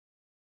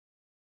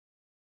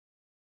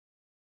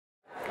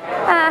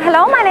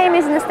Hello, my name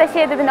is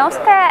Anastasiia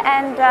Dubinovskaia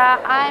and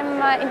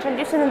I'm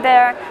introducing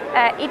the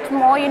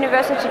ITMO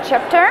University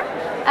chapter.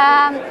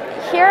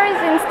 Here is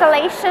an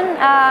installation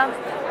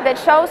that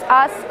shows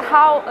us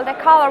how the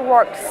color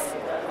works.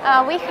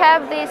 We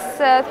have these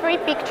three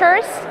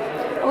pictures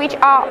which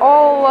are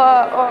all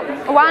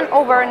one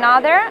over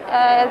another.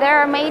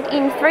 They're made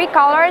in three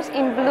colors,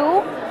 in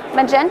blue,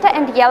 magenta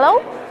and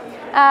yellow.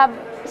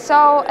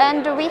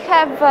 And we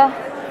have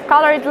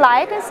colored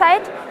light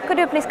inside. Could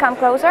you please come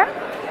closer?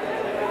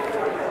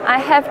 I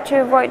have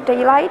to avoid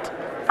daylight.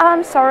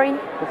 I'm sorry.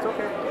 It's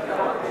okay.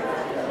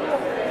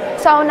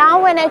 So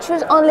now when I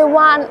choose only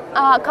one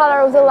color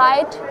of the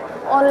light,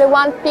 only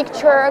one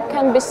picture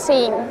can be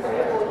seen.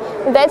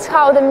 That's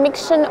how the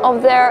mixing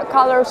of their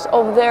colors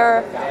of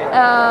their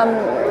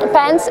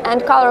pens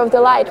and color of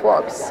the light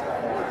works.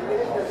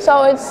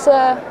 So it's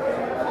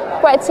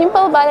quite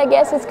simple, but I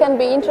guess it can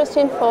be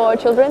interesting for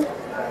children.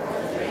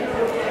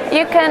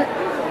 You can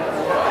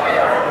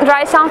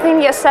dry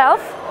something yourself.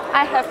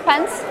 I have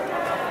pens.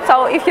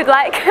 So if you'd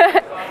like,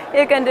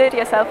 you can do it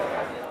yourself.